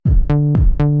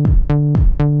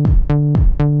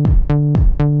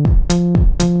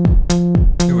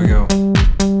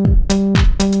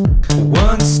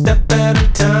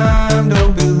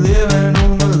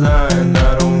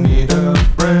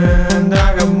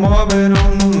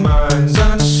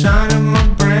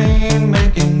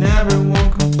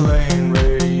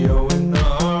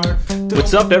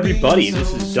What's up, everybody?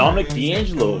 This is Dominic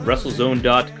D'Angelo of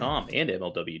WrestleZone.com and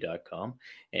MLW.com,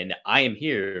 and I am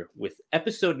here with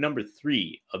episode number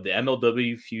 3 of the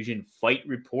MLW Fusion Fight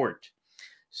Report.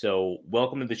 So,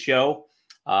 welcome to the show.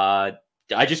 I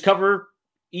just cover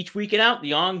each weekend out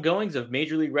the ongoings of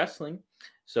Major League Wrestling.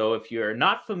 So, if you're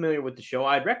not familiar with the show,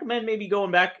 I'd recommend maybe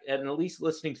going back and at least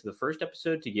listening to the first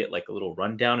episode to get like a little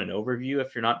rundown and overview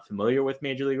if you're not familiar with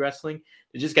Major League Wrestling.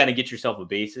 To just kind of get yourself a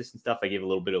basis and stuff. I give a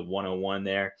little bit of 101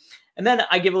 there. And then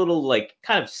I give a little like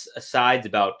kind of asides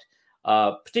about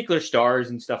particular stars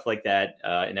and stuff like that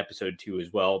in episode 2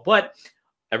 as well. But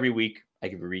every week I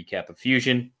give a recap of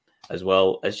Fusion as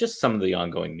well as just some of the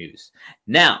ongoing news.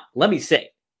 Now, let me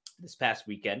say, this past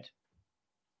weekend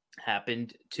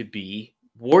happened to be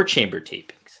War Chamber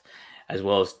tapings as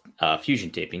well as Fusion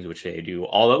tapings, which they do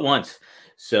all at once.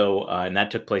 So, and that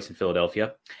took place in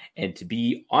Philadelphia. And to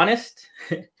be honest,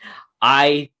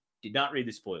 I did not read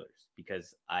the spoilers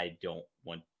because I don't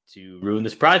want to ruin the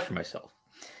surprise for myself.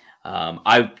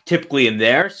 I typically am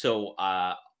there, so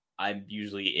I'm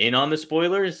usually in on the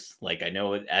spoilers. Like I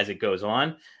know it as it goes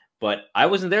on, but I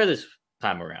wasn't there this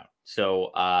time around.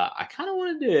 So I kind of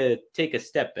wanted to take a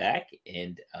step back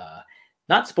and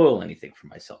not spoil anything for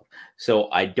myself.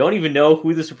 So I don't even know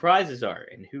who the surprises are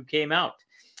and who came out.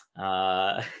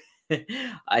 I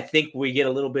think we get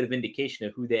a little bit of indication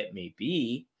of who that may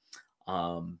be.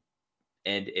 And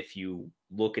if you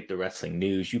look at the wrestling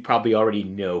news, you probably already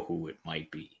know who it might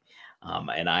be.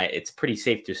 And it's pretty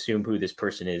safe to assume who this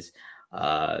person is.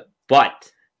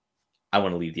 But I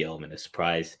want to leave the element of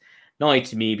surprise, not only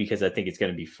to me because I think it's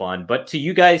going to be fun, but to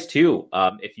you guys too.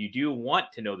 If you do want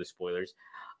to know the spoilers,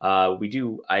 we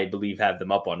do, I believe, have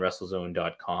them up on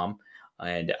WrestleZone.com.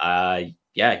 And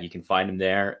you can find them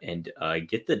there and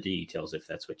get the details if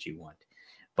that's what you want.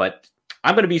 But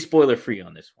I'm going to be spoiler free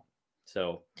on this one.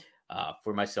 So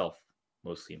for myself,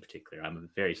 mostly in particular, I'm a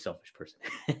very selfish person.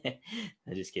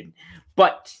 I'm just kidding.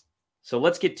 But so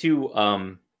let's get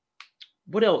to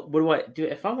what else? What do I do?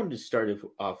 If I wanted to start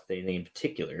off with anything in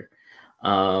particular,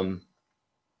 not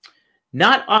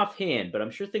offhand, but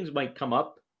I'm sure things might come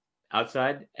up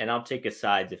outside, and I'll take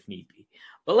asides if need be.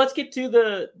 But let's get to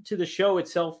the show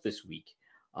itself this week.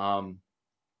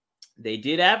 They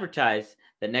did advertise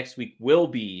that next week will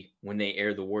be when they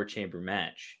air the War Chamber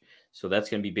match. So that's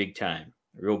going to be big time,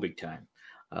 real big time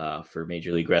for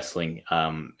Major League Wrestling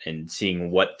and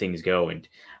seeing what things go. And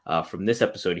from this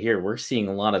episode here, we're seeing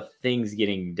a lot of things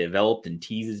getting developed and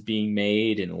teases being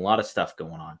made and a lot of stuff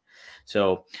going on.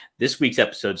 So this week's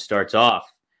episode starts off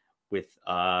with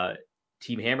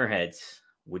Team Hammerheads,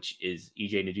 which is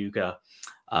EJ Nduka,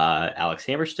 Alex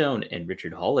Hammerstone, and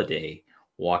Richard Holiday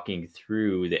walking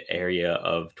through the area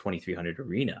of 2300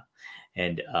 Arena.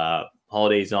 And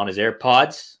Holiday's on his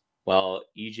AirPods while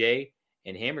EJ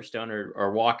and Hammerstone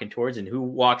are walking towards, and who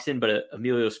walks in but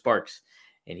Emilio Sparks.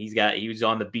 And he was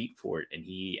on the beat for it, and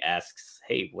he asks,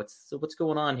 "Hey, what's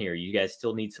going on here? You guys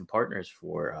still need some partners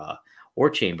for War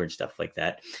Chamber and stuff like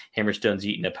that." Hammerstone's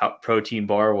eating a protein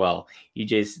bar while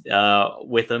EJ's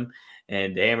with him,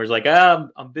 and Hammer's like,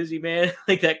 "I'm busy, man,"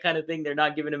 like that kind of thing. They're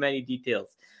not giving him any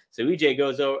details. So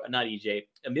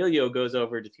Emilio goes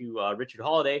over to Richard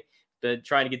Holiday,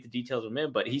 trying to get the details from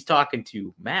him, but he's talking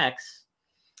to Max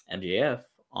MJF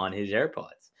on his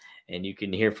AirPods. And you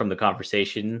can hear from the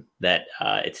conversation that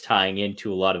it's tying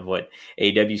into a lot of what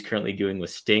AEW is currently doing with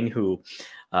Sting, who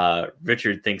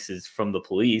Richard thinks is from the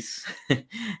police.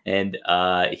 And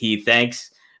he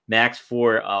thanks Max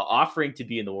for offering to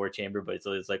be in the War Chamber, but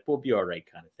it's like, we'll be all right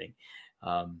kind of thing.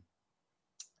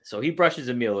 So he brushes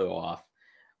Emilio off.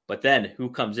 But then who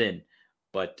comes in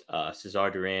but Cesar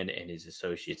Duran and his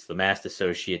associates, the Masked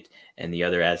Associate and the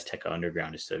other Azteca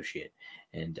Underground Associate.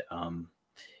 And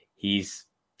he's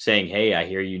saying, "Hey, I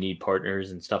hear you need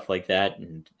partners and stuff like that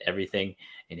and everything."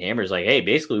 And Hammer's like, "Hey,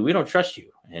 basically, we don't trust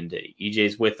you." And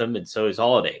EJ's with them, and so is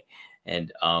Holiday.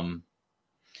 And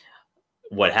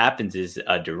what happens is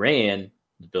Duran,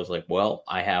 Bill's like, "Well,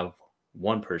 I have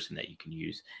one person that you can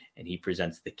use." And he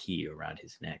presents the key around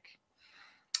his neck.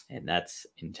 And that's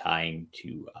in tying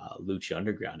to Lucha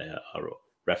Underground, a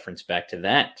reference back to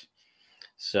that.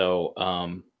 So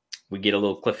we get a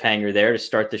little cliffhanger there to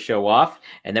start the show off.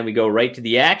 And then we go right to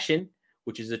the action,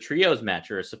 which is a trios match,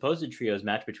 or a supposed trios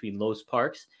match between Los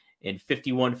Parks and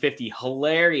 5150.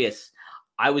 Hilarious.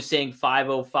 I was saying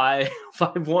 505,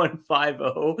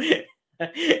 5150.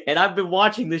 And I've been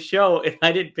watching the show and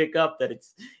I didn't pick up that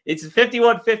it's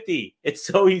 5150. It's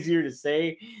so easier to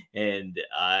say. And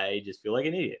I just feel like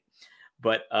an idiot.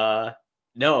 But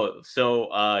no,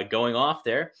 so going off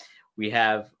there, we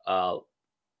have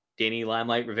Danny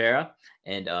Limelight Rivera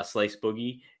and Slice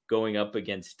Boogie going up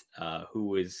against who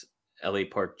was LA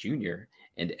Park Jr.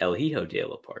 and El Hijo de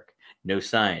la Park. No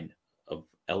sign of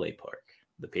LA Park,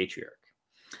 the patriarch.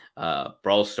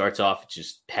 Brawl starts off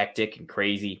just hectic and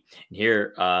crazy. And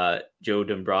here, Joe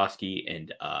Dombrowski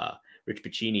and Rich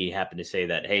Piccini happen to say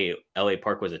that, hey, LA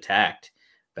Park was attacked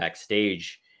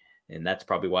backstage, and that's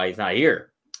probably why he's not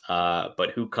here.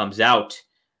 But who comes out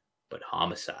but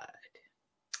Homicide,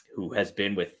 who has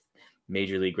been with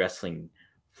Major League Wrestling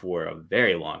for a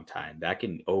very long time. Back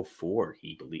in 2004,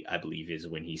 I believe is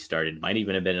when he started. Might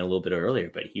even have been a little bit earlier,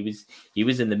 but he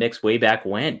was in the mix way back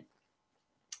when.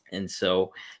 And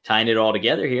so tying it all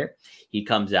together here, he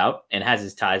comes out and has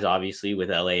his ties obviously with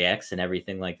LAX and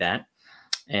everything like that.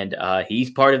 And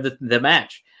he's part of the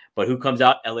match. But who comes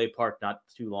out? LA Park not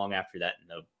too long after that. And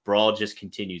the brawl just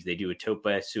continues. They do a tope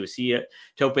suicida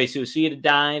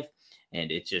dive,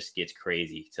 and it just gets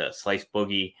crazy. It's a slice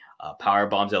boogie, power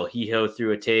bombs El Hijo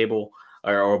through a table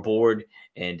or a board,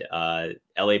 and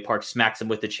LA Park smacks him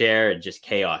with the chair, and just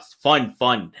chaos.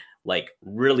 Fun, like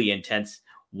really intense,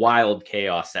 wild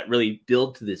chaos that really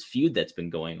builds to this feud that's been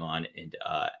going on and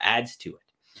adds to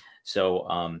it.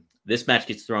 So this match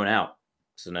gets thrown out.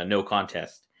 So no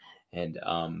contest. And,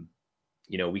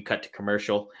 we cut to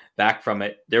commercial. Back from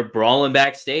it, they're brawling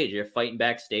backstage. They're fighting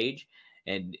backstage.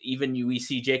 And even we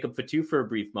see Jacob Fatu for a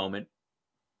brief moment.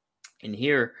 And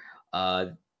here,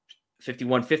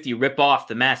 5150 rip off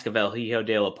the mask of El Hijo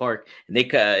de la Park. And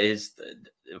his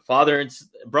father and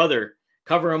brother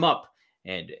cover him up.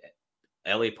 And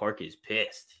LA Park is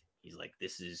pissed. He's like,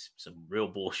 this is some real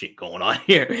bullshit going on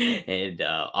here. And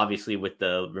obviously with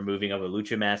the removing of a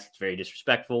lucha mask, it's very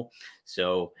disrespectful.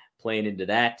 So playing into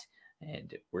that,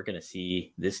 and we're going to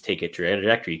see this take a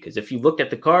trajectory. Because if you looked at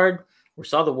the card or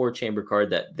saw the War Chamber card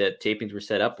that tapings were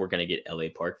set up, we're going to get LA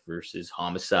Park versus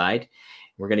Homicide.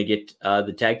 We're going to get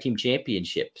the Tag Team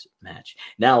Championships match.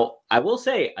 Now, I will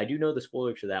say, I do know the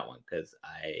spoilers for that one because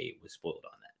I was spoiled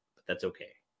on that. But that's okay.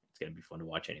 Going to be fun to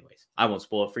watch anyways. I won't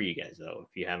spoil it for you guys though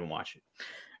if you haven't watched it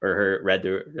or read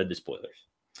the spoilers.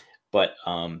 But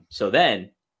so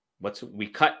then what's we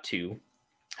cut to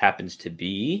happens to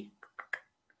be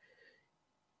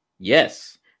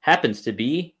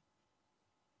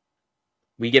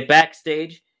we get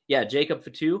backstage, Jacob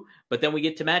Fatu, but then we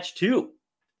get to match 2,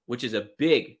 which is a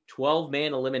big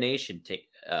 12-man elimination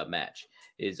match.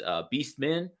 Is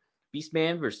Beastman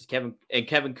versus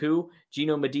Kevin Ku,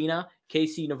 Gino Medina,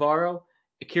 KC Navarro,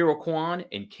 Akira Kwan,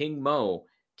 and King Mo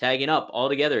tagging up all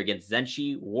together against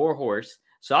Zenshi, Warhorse,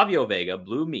 Savio Vega,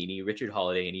 Blue Meanie, Richard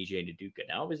Holiday, and EJ Nduka.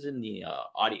 Now I was in the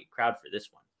audio crowd for this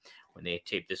one when they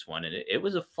taped this one, and it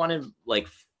was a fun and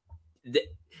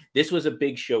this was a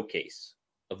big showcase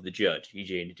of the judge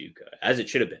EJ Nduka, as it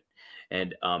should have been,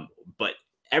 and but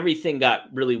everything got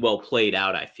really well played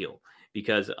out. I feel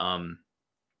because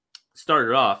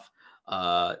started off.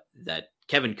 That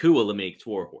Kevin Ku eliminates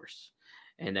Warhorse,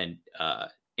 and then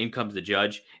in comes the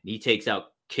judge, and he takes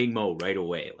out King Mo right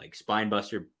away, like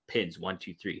spinebuster pins 1,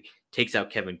 2, 3, takes out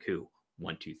Kevin Ku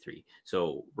 1, 2, 3.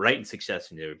 So right in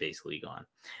succession, they were basically gone,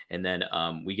 and then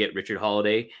we get Richard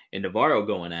Holiday and Navarro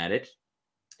going at it,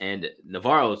 and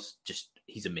Navarro's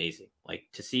he's amazing. Like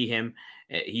to see him,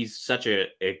 he's such a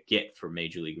get for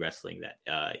Major League Wrestling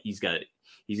that he's going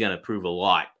to prove a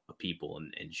lot of people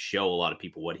and show a lot of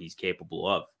people what he's capable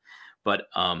of. But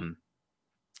and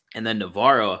then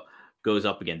Navarro goes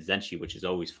up against Zenshi, which is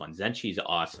always fun. Zenshi's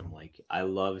awesome. Like I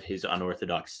love his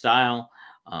unorthodox style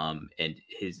and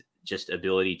his just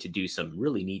ability to do some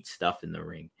really neat stuff in the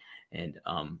ring and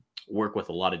work with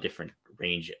a lot of different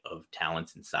range of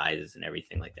talents and sizes and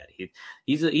everything like that.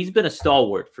 He's been a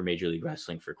stalwart for Major League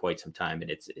Wrestling for quite some time, and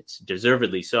it's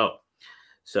deservedly so.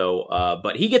 So,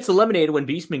 but he gets eliminated when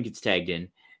Beastman gets tagged in,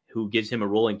 who gives him a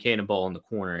rolling cannonball in the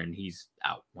corner, and he's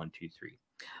out 1, 2,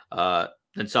 3.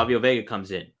 Then Savio Vega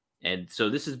comes in, and so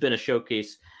this has been a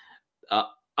showcase.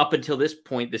 Up until this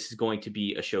point, this is going to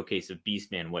be a showcase of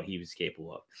Beastman, what he was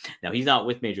capable of. Now, he's not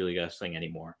with Major League Wrestling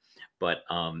anymore, but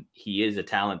he is a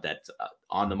talent that's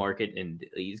on the market, and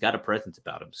he's got a presence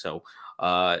about him. So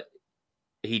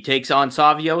he takes on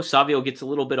Savio. Savio gets a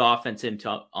little bit of offense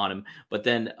on him, but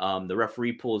then the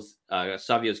referee pulls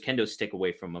Savio's kendo stick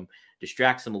away from him,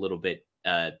 distracts him a little bit.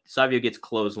 Savio gets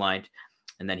clotheslined,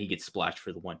 and then he gets splashed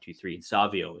for the 1, 2, 3, and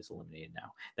Savio is eliminated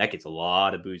now. That gets a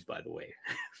lot of boos, by the way,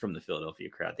 from the Philadelphia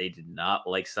crowd. They did not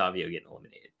like Savio getting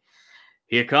eliminated.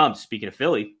 Here comes, speaking of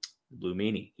Philly, Blue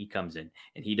Meanie. He comes in,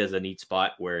 and he does a neat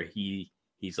spot where he's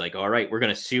like, all right, we're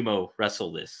going to sumo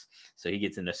wrestle this. So he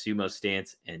gets in a sumo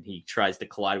stance, and he tries to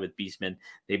collide with Beastman.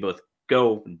 They both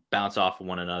go and bounce off of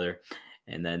one another,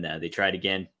 and then they try it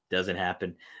again. Doesn't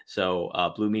happen. So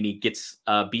Blue Meanie gets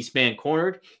Beastman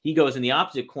cornered. He goes in the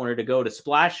opposite corner to go to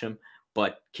splash him,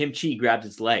 but Kim Chi grabs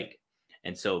his leg.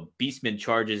 And so Beastman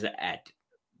charges at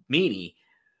Meanie,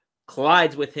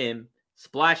 collides with him,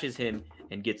 splashes him,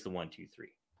 and gets the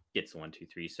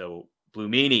 1-2-3. So Blue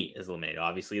Meanie is eliminated.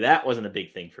 Obviously, that wasn't a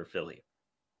big thing for Philly.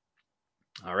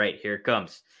 All right, here it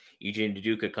comes. EJ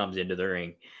Nduka comes into the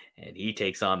ring, and he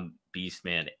takes on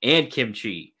Beastman and Kim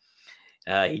Chi.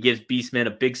 He gives Beastman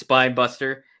a big spine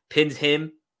buster, pins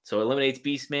him, so eliminates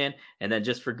Beastman, and then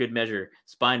just for good measure,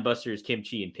 spine busters Kim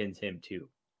Chi and pins him too.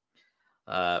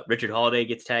 Richard Holiday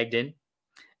gets tagged in,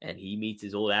 and he meets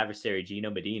his old adversary, Gino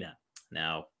Medina.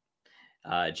 Now,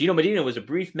 Gino Medina was a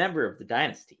brief member of the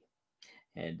Dynasty,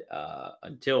 and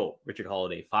until Richard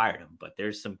Holiday fired him. But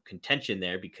there's some contention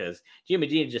there because Gino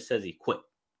Medina just says he quit.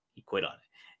 He quit on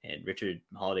it. And Richard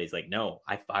Holiday's like, no,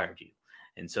 I fired you.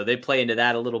 And so they play into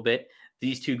that a little bit.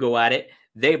 These two go at it.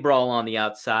 They brawl on the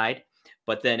outside.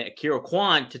 But then Akira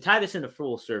Kwan, to tie this in a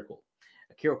full circle,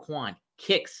 Akira Kwan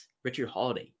kicks Richard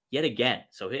Holiday yet again.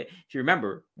 So if you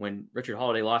remember, when Richard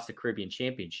Holiday lost the Caribbean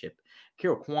Championship,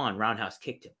 Akira Kwan roundhouse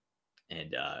kicked him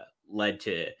and led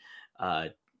to,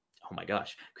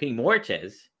 King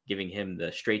Moritez giving him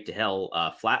the straight to hell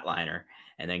flatliner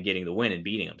and then getting the win and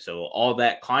beating him. So all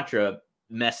that contra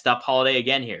messed up Holiday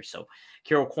again here. So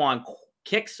Akira Kwan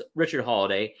kicks Richard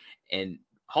Holiday, and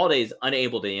Holiday is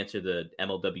unable to answer the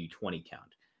MLW 20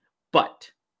 count. But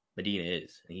Medina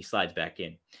is, and he slides back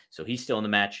in. So he's still in the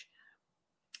match,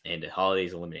 and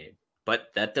Holiday's eliminated.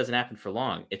 But that doesn't happen for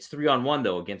long. It's 3-on-1,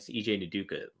 though, against EJ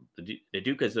Nduka.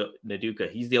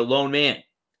 Nduka. He's the lone man.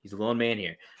 He's a lone man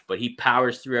here. But he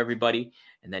powers through everybody,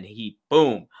 and then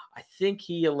boom. I think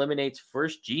he eliminates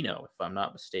first Gino, if I'm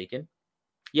not mistaken.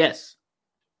 Yes.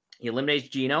 He eliminates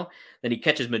Gino. Then he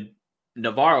catches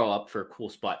Navarro up for a cool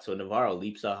spot. So Navarro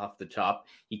leaps off the top.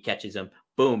 He catches him.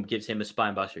 Boom. Gives him a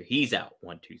spine buster. He's out.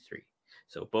 1, 2, 3.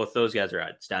 So both those guys are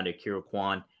out. It's down to Akira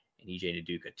Kwan and EJ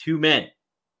Nduka. 2 men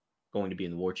going to be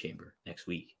in the War Chamber next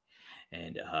week.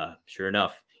 And sure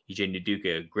enough, EJ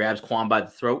Nduka grabs Kwan by the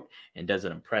throat and does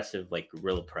an impressive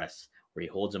gorilla press where he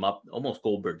holds him up almost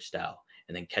Goldberg style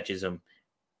and then catches him,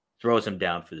 throws him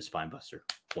down for the spine buster.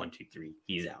 1, 2, 3.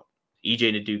 He's out.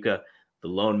 EJ Nduka, the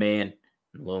lone man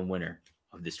and lone winner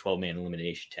of this 12-man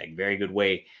elimination tag. Very good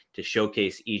way to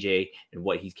showcase EJ and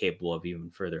what he's capable of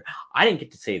even further. I didn't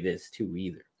get to say this too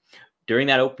either. During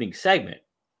that opening segment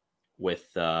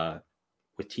with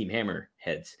Team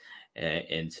Hammerheads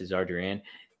and Cesar Duran,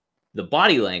 the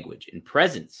body language and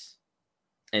presence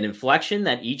and inflection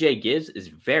that EJ gives is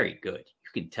very good.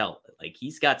 You can tell,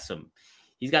 he's got some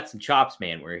chops,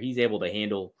 man, where he's able to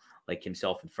handle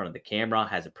himself in front of the camera,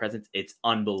 has a presence. It's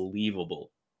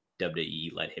unbelievable. WWE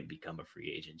let him become a free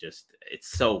agent.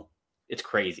 It's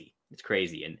crazy. It's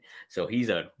crazy. And so he's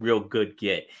a real good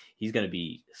get. He's going to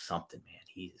be something,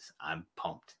 man. I'm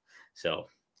pumped. So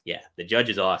yeah, the judge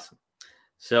is awesome.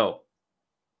 So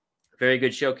very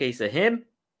good showcase of him.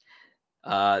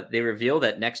 They reveal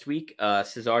that next week,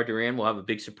 Cesar Duran will have a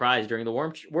big surprise during the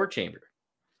War Chamber.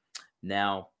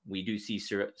 Now, we do see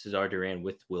Cesar Duran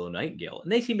with Willow Nightingale,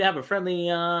 and they seem to have a friendly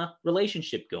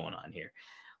relationship going on here.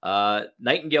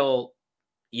 Nightingale,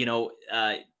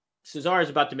 Cesar is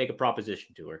about to make a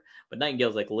proposition to her, but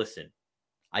Nightingale's like, listen,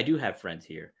 I do have friends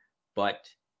here, but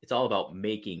it's all about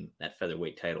making that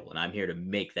featherweight title, and I'm here to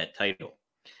make that title.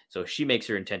 So she makes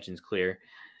her intentions clear.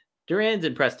 Duran's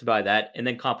impressed by that and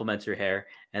then compliments her hair.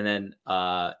 And then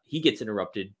he gets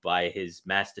interrupted by his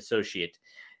masked associate,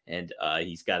 and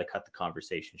he's got to cut the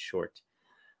conversation short.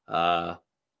 So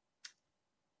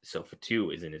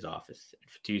Fatu is in his office.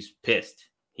 Fatu's pissed.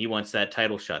 He wants that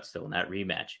title shot still in that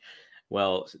rematch.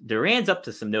 Well, Duran's up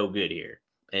to some no good here.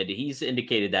 And he's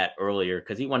indicated that earlier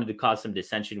because he wanted to cause some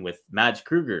dissension with Mads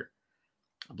Kruger.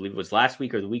 I believe it was last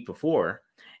week or the week before.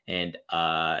 And,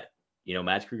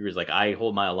 Mads Kruger is like, I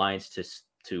hold my alliance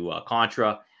to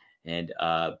Contra, and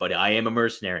but I am a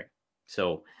mercenary.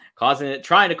 So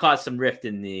trying to cause some rift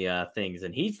in the things.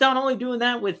 And he's not only doing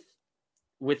that with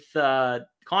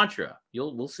Contra.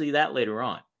 We'll see that later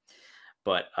on.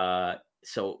 But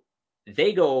so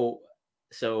they go.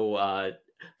 So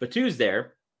Fatu's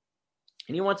there,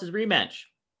 and he wants his rematch.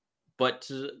 But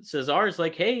Cesar's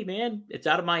like, hey, man, it's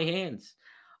out of my hands.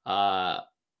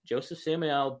 Joseph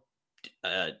Samuel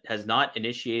has not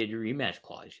initiated a rematch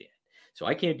clause yet, so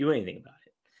I can't do anything about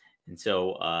it. And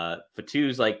so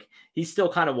Fatu's like, he's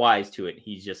still kind of wise to it.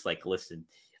 He's just like, listen,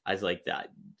 I was like that.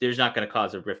 There's not going to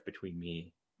cause a rift between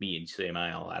me and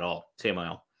Samuel at all.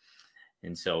 Samuel.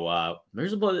 And so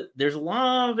there's a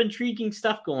lot of intriguing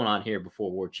stuff going on here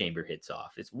before War Chamber hits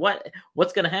off. It's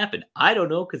what's going to happen. I don't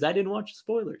know because I didn't watch the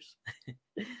spoilers.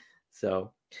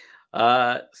 So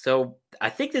I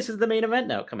think this is the main event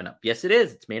now coming up. Yes, it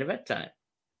is. It's main event time.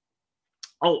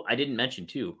 Oh, I didn't mention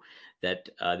too that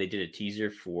they did a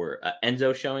teaser for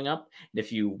Enzo showing up. And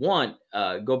if you want,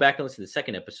 go back and listen to the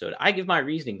second episode. I give my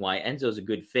reasoning why Enzo's a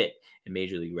good fit in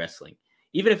Major League Wrestling,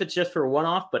 even if it's just for a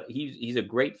one-off. But he's a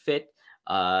great fit.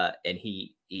 And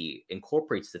he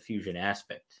incorporates the fusion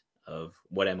aspect of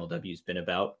what MLW has been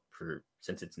about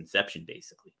since its inception,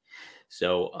 basically.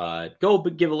 So go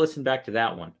give a listen back to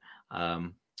that one.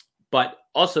 But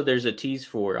also there's a tease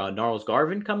for Gnarls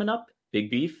Garvin coming up, Big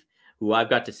Beef, who I've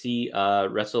got to see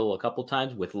wrestle a couple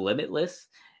times with Limitless.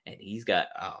 And he's going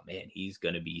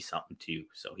to be something too.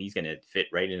 So he's going to fit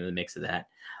right into the mix of that.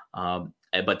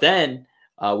 But then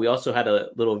we also had a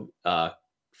little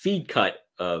feed cut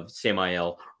of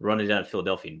Samael running down to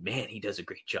Philadelphia. And man, he does a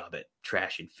great job at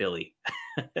trash in Philly.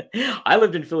 I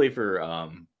lived in Philly for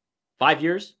 5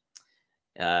 years,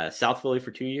 South Philly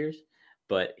for 2 years,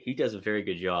 but he does a very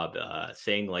good job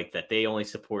saying like that they only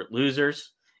support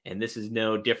losers. And this is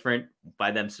no different by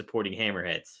them supporting the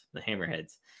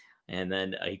Hammerheads. And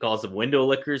then he calls them window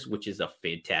lickers, which is a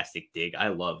fantastic dig.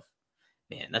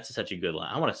 That's such a good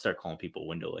line. I want to start calling people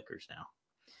window lickers now.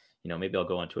 Maybe I'll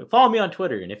go on Twitter. Follow me on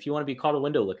Twitter. And if you want to be called a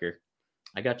window licker,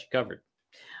 I got you covered.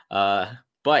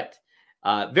 But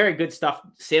very good stuff.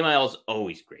 Samael's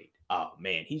always great. Oh,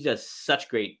 man. He does such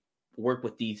great work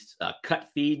with these cut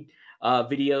feed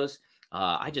videos.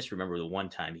 I just remember the one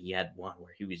time he had one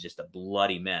where he was just a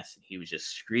bloody mess. And he was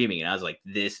just screaming. And I was like,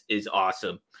 this is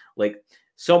awesome. Like,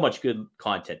 so much good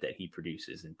content that he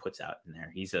produces and puts out in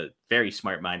there. He's a very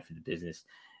smart mind for the business.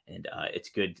 And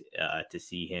it's good to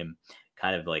see him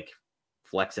kind of like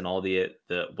flexing all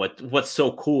what's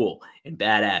so cool and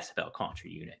badass about Contra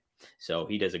Unit. So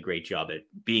he does a great job at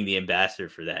being the ambassador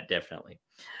for that, definitely.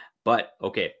 But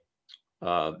okay,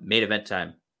 main event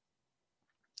time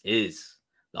is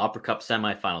the Opera Cup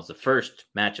semifinals, the first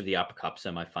match of the Opera Cup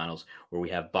semifinals, where we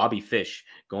have Bobby Fish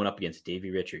going up against Davey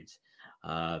Richards.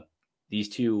 These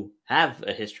two have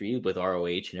a history with ROH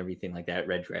and everything like that.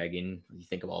 Red Dragon, you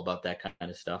think all about that kind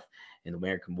of stuff. And the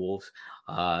American Wolves.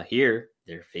 Here,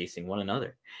 they're facing one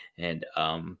another. And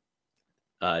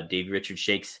Davey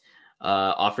Richards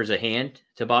offers a hand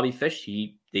to Bobby Fish.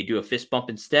 They do a fist bump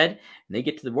instead, and they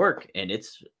get to the work. And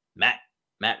it's mat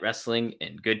wrestling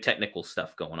and good technical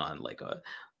stuff going on.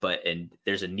 And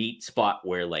there's a neat spot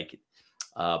where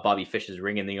Bobby Fish is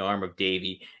ringing the arm of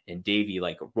Davey, and Davey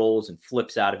rolls and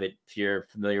flips out of it. If you're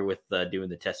familiar with doing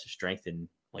the test of strength and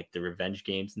the revenge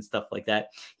games and stuff like that,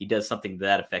 he does something to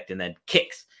that effect and then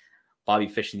kicks Bobby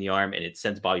Fish in the arm, and it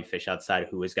sends Bobby Fish outside,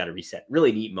 who has got to reset.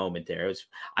 Really neat moment there.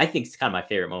 I think it's kind of my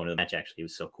favorite moment of the match. Actually, it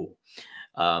was so cool.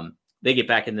 They get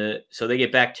back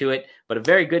to it, but a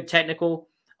very good technical,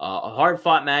 a hard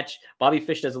fought match. Bobby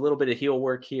Fish does a little bit of heel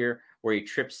work here where he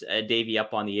trips Davey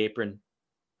up on the apron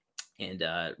and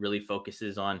really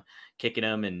focuses on kicking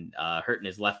him and hurting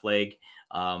his left leg.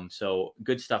 So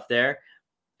good stuff there.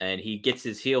 And he gets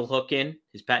his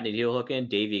patented heel hook in.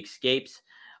 Davey escapes.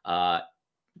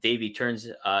 Davey turns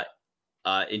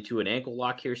into an ankle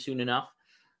lock here soon enough.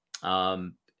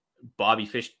 Bobby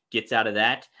Fish gets out of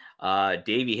that.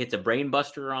 Davey hits a brain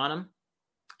buster on him,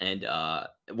 and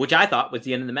which I thought was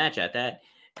the end of the match at that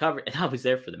cover. And I was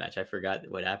there for the match. I forgot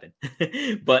what happened.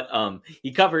 But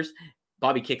he covers.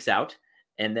 Bobby kicks out,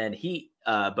 and then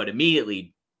but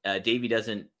immediately Davey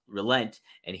doesn't relent,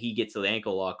 and he gets the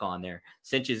ankle lock on there,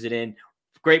 cinches it in.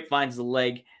 Grape finds the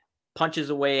leg, punches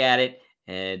away at it,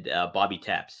 and Bobby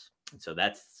taps. And so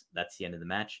that's the end of the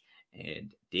match.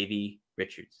 And Davey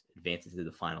Richards advances to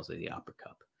the finals of the Opera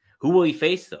Cup. Who will he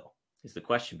face, though, is the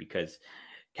question, because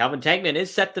Calvin Tankman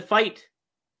is set to fight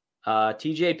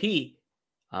TJP.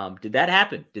 Did that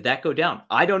happen? Did that go down?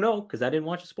 I don't know, because I didn't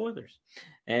watch the spoilers.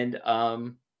 And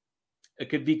it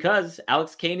could be because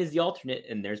Alex Kane is the alternate,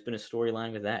 and there's been a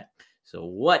storyline with that. So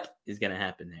what is going to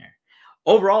happen there?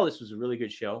 Overall, this was a really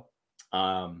good show.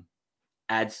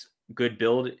 Adds good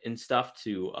build and stuff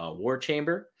to War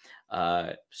Chamber.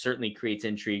 Certainly creates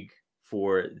intrigue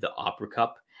for the Opera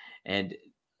Cup. And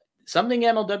something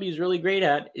MLW is really great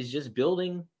at is just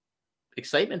building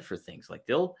excitement for things.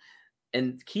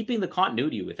 And keeping the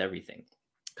continuity with everything.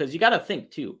 Because you got to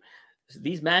think, too,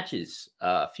 these matches,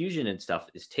 Fusion and stuff,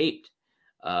 is taped.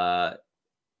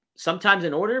 Sometimes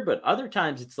in order, but other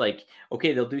times it's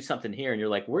okay, they'll do something here, and you're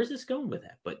like, where's this going with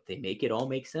that? But they make it all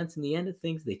make sense in the end of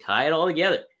things. They tie it all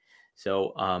together.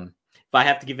 So if I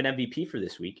have to give an MVP for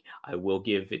this week, I will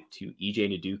give it to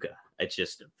EJ Nduka. It's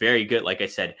just very good. Like I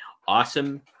said,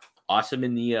 awesome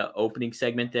in the opening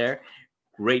segment there.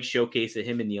 Great showcase of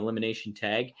him in the elimination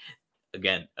tag.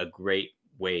 Again, a great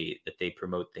way that they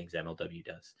promote things MLW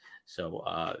does. So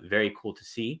very cool to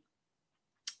see.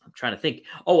 I'm trying to think.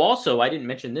 Oh, also, I didn't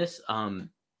mention this.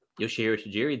 Yoshihiro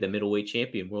Tajiri, the middleweight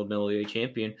champion, world middleweight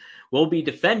champion, will be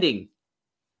defending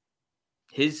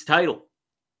his title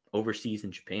overseas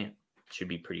in Japan. Should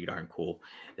be pretty darn cool.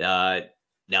 Now,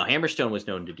 Hammerstone was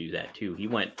known to do that too. He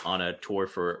went on a tour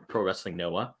for Pro Wrestling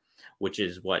Noah, which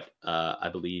is what I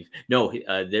believe. No,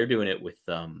 they're doing it with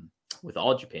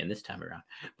All Japan this time around.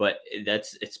 But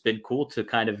it's been cool to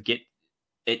kind of get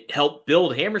it helped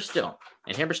build Hammerstone.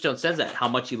 And Hammerstone says that how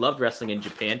much he loved wrestling in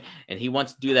Japan, and he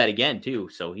wants to do that again too.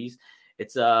 So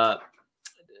it's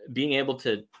being able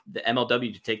to the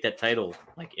MLW to take that title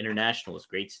like international is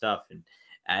great stuff, and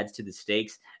adds to the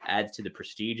stakes, adds to the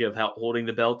prestige of holding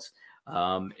the belts,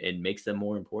 and makes them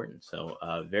more important. So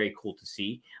very cool to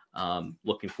see.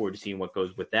 Looking forward to seeing what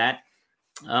goes with that.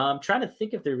 I'm trying to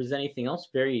think if there was anything else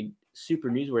very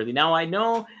super newsworthy. Now I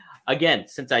know, again,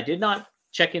 since I did not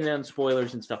check in on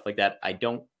spoilers and stuff like that, I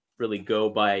don't really go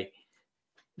by.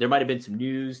 There might have been some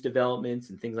news developments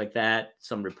and things like that,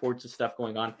 some reports of stuff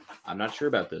going on. I'm not sure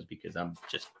about those because I'm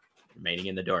just remaining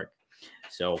in the dark.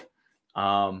 So,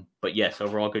 but yes,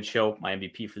 overall good show. My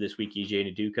MVP for this week,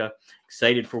 EJ Naduka.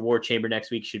 Excited for War Chamber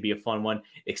next week. Should be a fun one.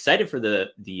 Excited for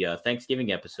the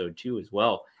Thanksgiving episode too as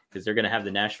well, because they're going to have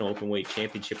the National Openweight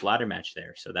Championship ladder match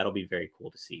there. So that'll be very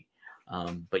cool to see.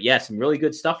 But yeah, some really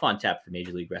good stuff on tap for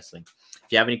Major League Wrestling.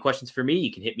 If you have any questions for me,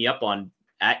 you can hit me up on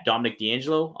 @Dominic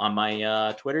D'Angelo on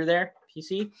my Twitter there,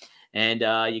 PC. And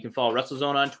you can follow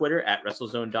WrestleZone on Twitter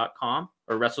 @WrestleZone.com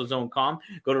or WrestleZone.com.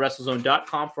 Go to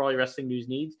WrestleZone.com for all your wrestling news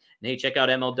needs. And hey, check out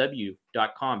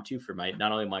MLW.com too for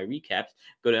not only my recaps.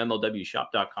 Go to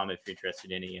MLWshop.com if you're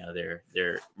interested in any of their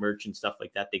merch and stuff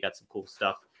like that. They got some cool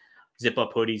stuff. Zip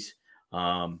up hoodies.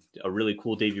 A really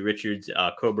cool Davey Richards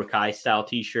Cobra Kai style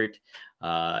t-shirt.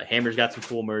 Hammer's got some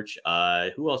cool merch.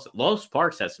 Who else? Lowe's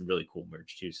Parks has some really cool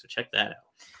merch too, so check that out.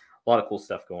 A lot of cool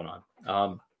stuff going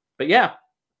on. But yeah,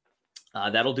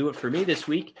 that'll do it for me this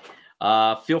week.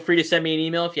 Feel free to send me an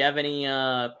email if you have any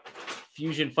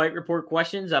Fusion Fight Report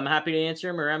questions. I'm happy to answer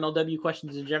them, or MLW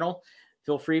questions in general.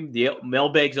 Feel free. The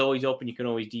mailbag's always open. You can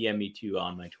always DM me too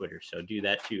on my Twitter, so do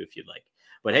that too if you'd like.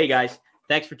 But hey guys,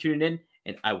 thanks for tuning in,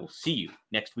 and I will see you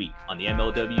next week on the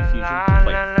MLW Fusion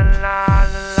Fight.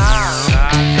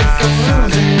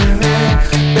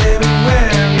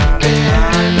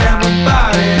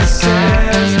 Everybody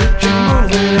says that you're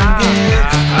moving again.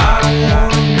 I don't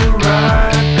want to do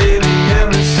right, baby,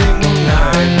 every single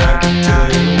night. I can tell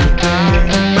you everything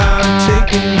about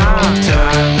taking your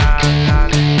time.